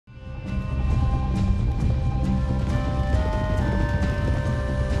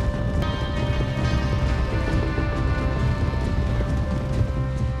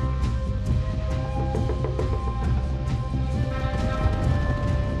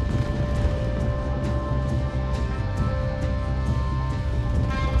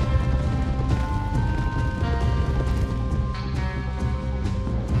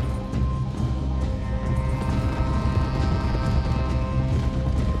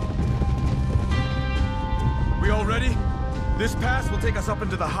This pass will take us up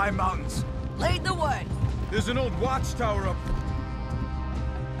into the high mountains. Lead the way. There's an old watchtower up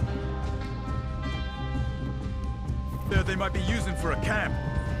there they might be using for a camp.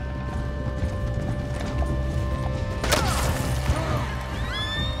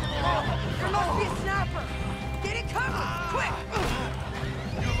 There must be a sniper. Get it covered, quick!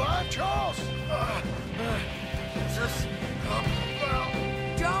 You alive, Charles? Just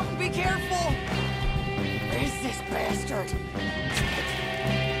Jhon, be careful! Where is this bastard?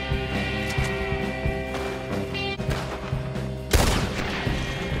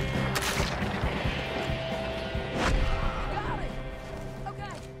 Got it!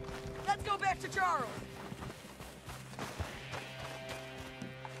 Okay, let's go back to Charles.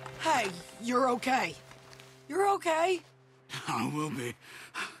 Hey, you're okay. You're okay. I will be.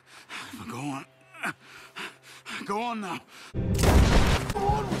 Go on. Go on now. Go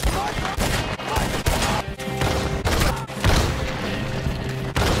on,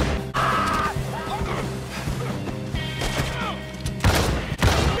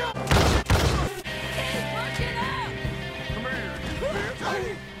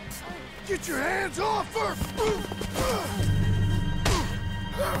 get your hands off her!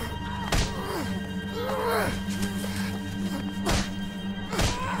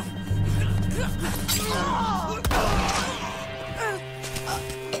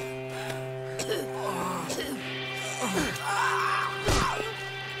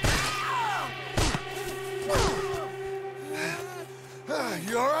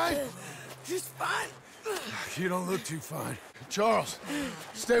 You all right? Just fine. You don't look too fine. Charles,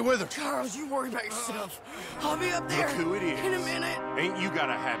 stay with her. Charles, you worry about yourself. I'll be up there Look who it is. in a minute. Ain't you got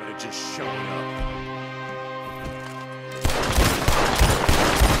a habit of just showing up?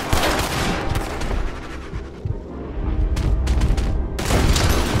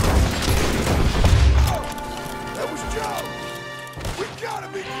 That was Joe. We gotta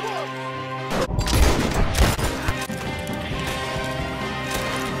be close.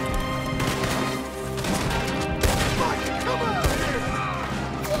 Mike, come out here.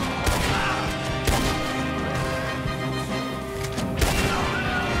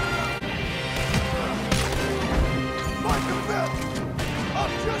 Micah Bell.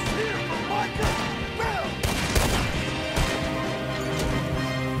 I'm just here for Micah Bell.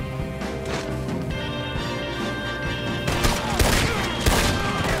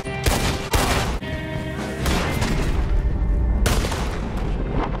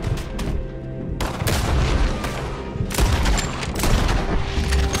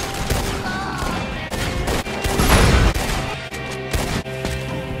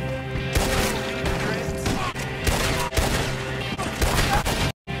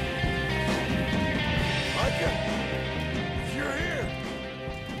 If you're here,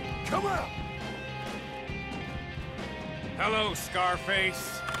 come out. Hello,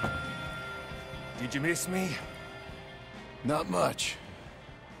 Scarface. Did you miss me? Not much.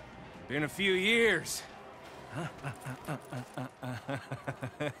 Been a few years.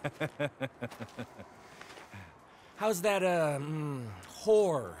 How's that,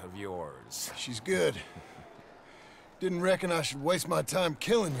 whore of yours? She's good. Didn't reckon I should waste my time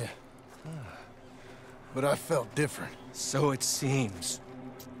killing you. But I felt different. So it seems.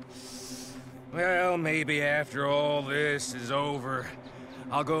 Well, maybe after all this is over,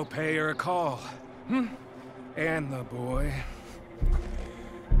 I'll go pay her a call. And the boy.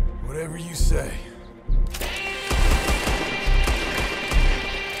 Whatever you say.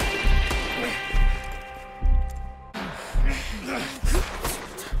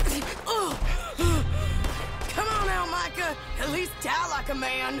 Come on now, Micah. At least die like a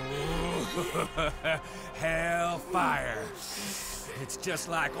man. Hellfire. It's just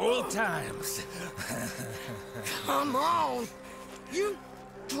like old times. Come on. You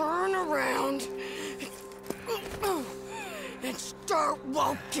turn around and start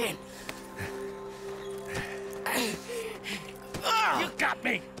walking. You got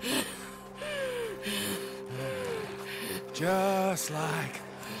me! Just like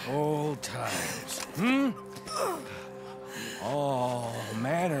old times. All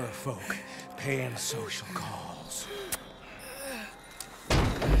manner of folk paying social calls.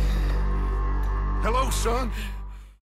 Hello, son.